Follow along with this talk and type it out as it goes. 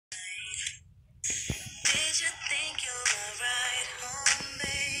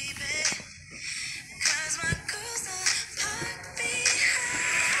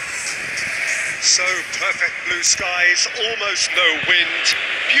So perfect blue skies, almost no wind,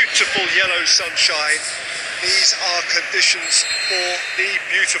 beautiful yellow sunshine. These are conditions for the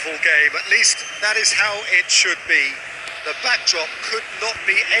beautiful game. At least that is how it should be. The backdrop could not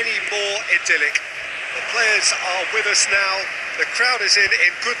be any more idyllic. The players are with us now. The crowd is in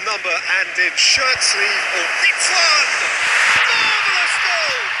good number and in shirt sleeve. Oh, it's one! Marvellous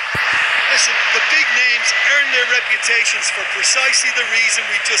goal! Listen, the big names earn their reputations for precisely the reason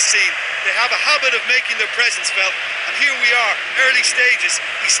we've just seen. They have a habit of making their presence felt, and here we are, early stages.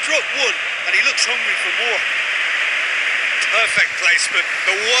 He struck one, and he looks hungry for more. Perfect placement,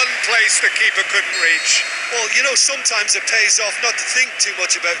 the one place the keeper couldn't reach. Well, you know, sometimes it pays off not to think too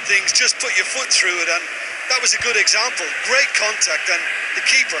much about things, just put your foot through it, and that was a good example. Great contact, and the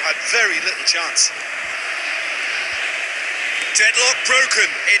keeper had very little chance. Deadlock broken,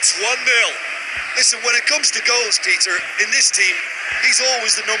 it's 1-0. Listen, when it comes to goals, Peter, in this team, he's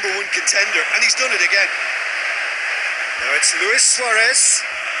always the #1 contender, and he's done it again. Now it's Luis Suarez.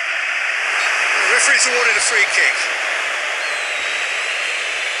 The referee's awarded a free kick.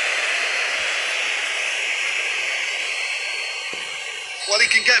 Well, he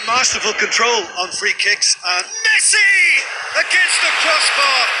can get masterful control on free kicks, and Messi against the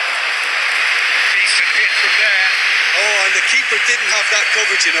crossbar. Decent hit from there. Oh, and the keeper didn't have that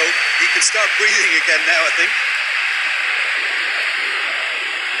coverage, you know. He can start breathing again now, I think.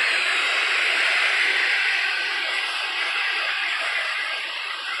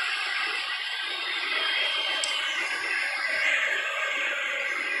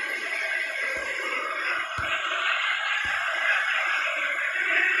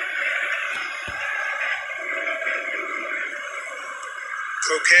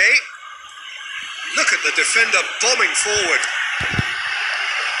 Okay. Look at the defender bombing forward.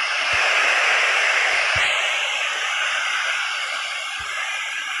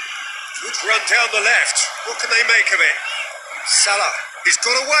 Good run down the left. What can they make of it? Salah, he's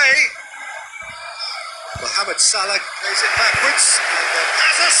got away. Mohamed Salah plays it backwards and then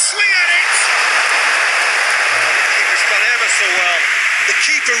has a swing at it. The keeper's done ever so well. The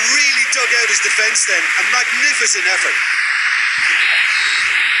keeper really dug out his defence then. A magnificent effort.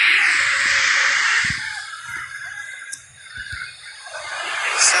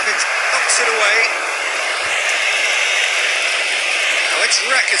 Savage knocks it away. Now it's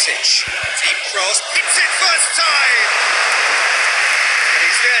Rakitic. Deep cross, hits it first time! And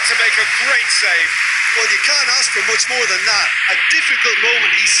he's there to make a great save. Well, you can't ask for much more than that. A difficult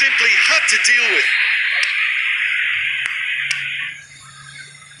moment he simply had to deal with.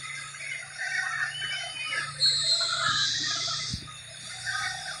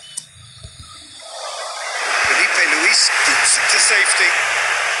 To safety.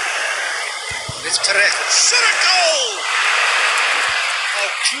 It's Parejo. Shot a goal!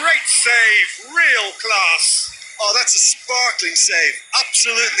 Oh, great save. Real class. Oh, that's a sparkling save.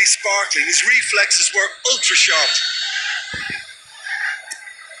 Absolutely sparkling. His reflexes were ultra sharp.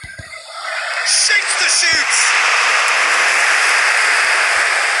 Shapes the shoots.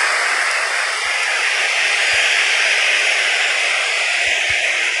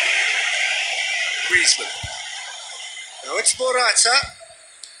 Griezmann. Now it's Morata.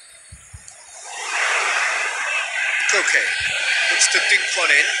 Okay, looks to dink one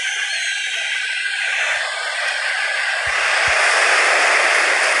in.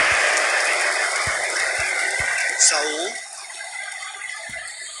 Saul.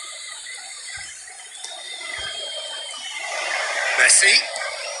 Messi.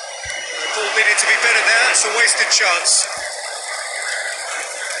 The ball needed to be better there, it's a wasted chance.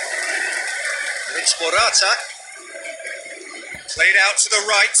 And it's Morata. Played out to the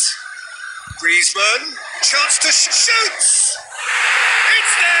right. Griezmann. Chance to shoots.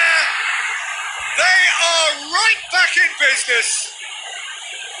 It's there. They are right back in business.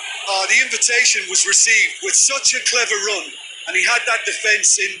 Oh, the invitation was received with such a clever run, and he had that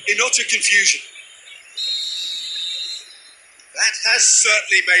defence in utter confusion. That has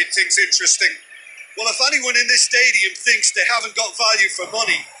certainly made things interesting. Well, if anyone in this stadium thinks they haven't got value for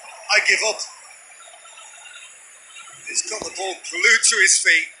money, I give up. He's got the ball glued to his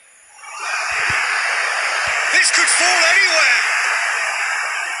feet. This could fall anywhere.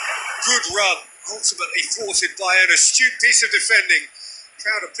 Good run, ultimately thwarted by an astute piece of defending.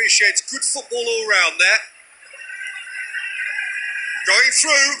 Crowd appreciates good football all round there. Going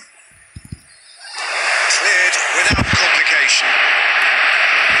through. Cleared without complication.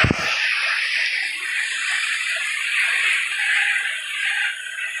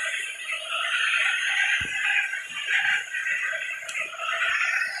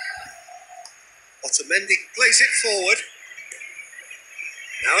 Otamendi plays it forward.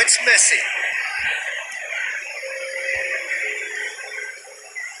 Now it's Messi.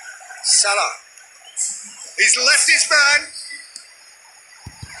 Salah. He's left his man.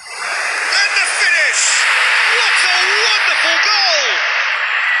 And the finish! What a wonderful goal!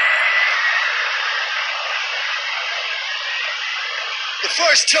 The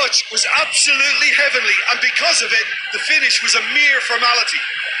first touch was absolutely heavenly, and because of it, the finish was a mere formality.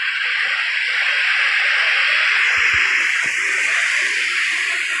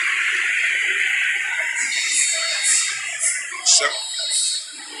 So,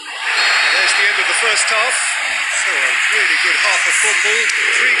 there's the end of the first half. So a really good half of football,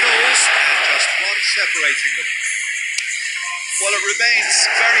 3 goals, and just one separating them. Well, it remains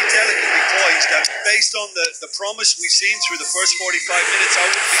very delicately poised, and based on the promise we've seen through the first 45 minutes, I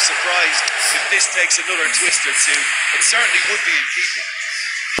wouldn't be surprised if this takes another twist or two. It certainly would be in keeping.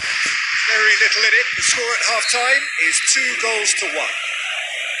 Very little in it. The score at half-time is 2 goals to 1.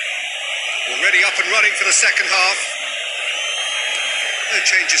 Already up and running for the second half. No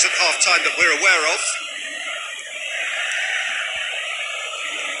changes at half-time that we're aware of.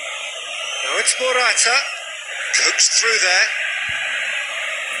 Now it's Morata. Coaxed through there.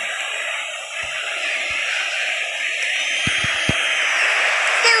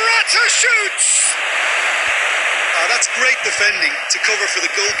 Morata shoots! Oh, that's great defending to cover for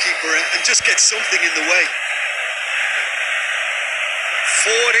the goalkeeper and just get something in the way.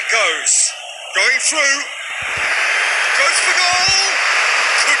 Forward it goes. Going through. Goes for goal!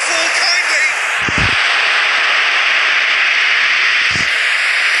 Could fall kindly.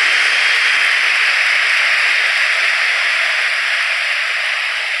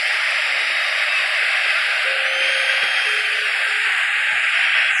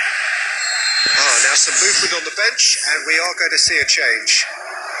 Now some movement on the bench, and we are going to see a change.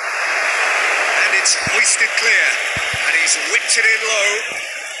 And it's hoisted clear, and he's whipped it in low,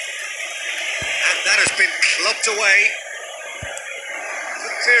 and that has been clubbed away.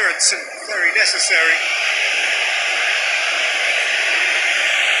 Good clearance and very necessary.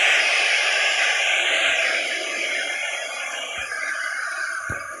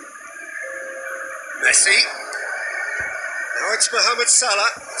 Messi. Now it's Mohamed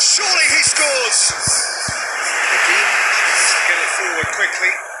Salah. Surely he scores! Again, manages to get it forward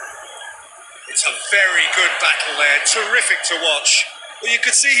quickly. It's a very good battle there. Terrific to watch. Well, you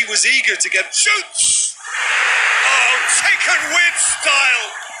could see he was eager to get... Shoots! Oh, taken with style!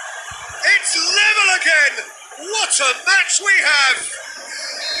 It's level again! What a match we have!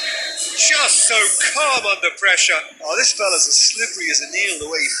 Just so calm under pressure. Oh, this fella's as slippery as a eel the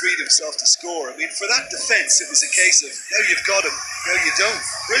way he freed himself to score. I mean, for that defence, it was a case of, no, you've got him, no, you don't.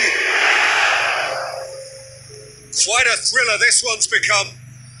 Brilliant. Quite a thriller this one's become.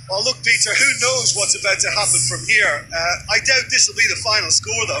 Oh, look, Peter, who knows what's about to happen from here? I doubt this will be the final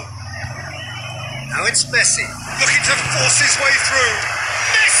score, though. Now it's Messi, looking to force his way through.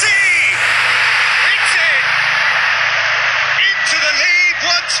 Messi! It's in! Into the lead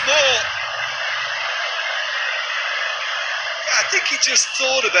once more. I think he just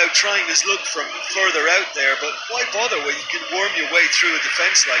thought about trying his luck from further out there, but why bother when you can worm your way through a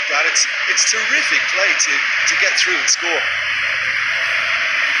defence like that? It's terrific play to get through and score.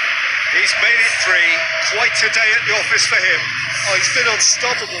 He's made it 3. Quite a day at the office for him. Oh, he's been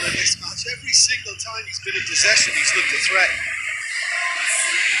unstoppable in this match. Every single time he's been in possession, he's looked a threat.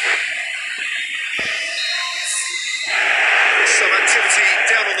 Some activity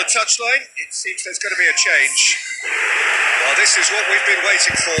down on the touchline. It seems there's going to be a change. Well, this is what we've been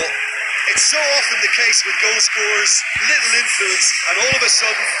waiting for. It's so often the case with goal scorers, little influence, and all of a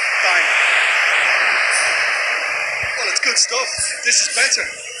sudden, bang. Well, it's good stuff. This is better.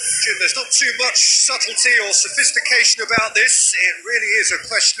 Jim, there's not too much subtlety or sophistication about this. It really is a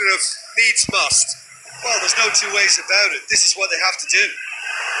question of needs must. Well, there's no two ways about it. This is what they have to do.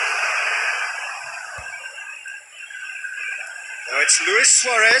 Now it's Luis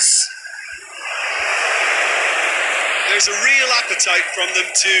Suarez. There's a real appetite from them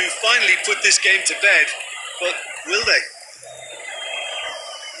to finally put this game to bed, but will they?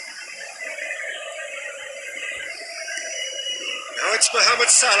 Now it's Mohamed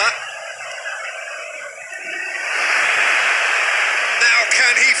Salah. Now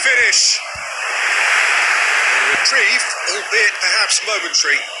can he finish? A reprieve, albeit perhaps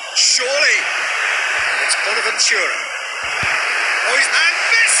momentary. Surely. It's Bonaventura. Oh, and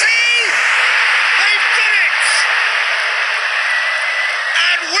Messi! They've done it!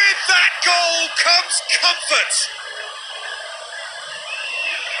 And with that goal comes comfort.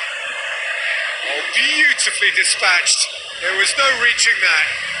 Oh, beautifully dispatched. There was no reaching that.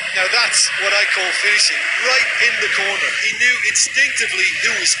 Now that's what I call finishing, right in the corner. He knew instinctively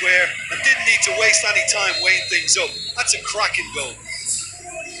who was where and didn't need to waste any time weighing things up. That's a cracking goal. 4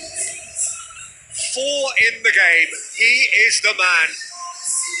 in the game. He is the man.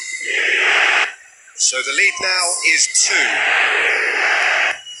 So the lead now is 2.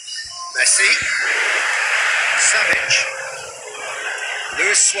 Messi. Savage.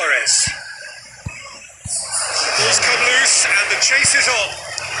 Luis Suarez. The ball's come loose and the chase is on.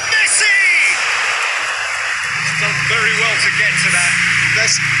 Messi! He's done very well to get to that.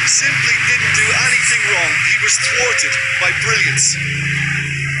 Messi simply didn't do anything wrong. He was thwarted by brilliance.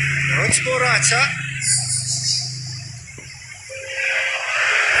 Now it's Morata.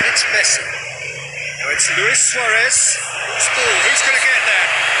 And it's Messi. Now it's Luis Suarez. Who's ball? Who's going to get there?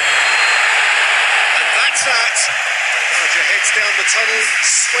 And that's that. Roger heads down the tunnel,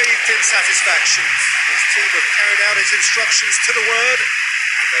 swathed in satisfaction. His team have carried out his instructions to the word,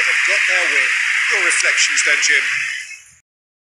 and they have got their win. Your reflections then, Jim?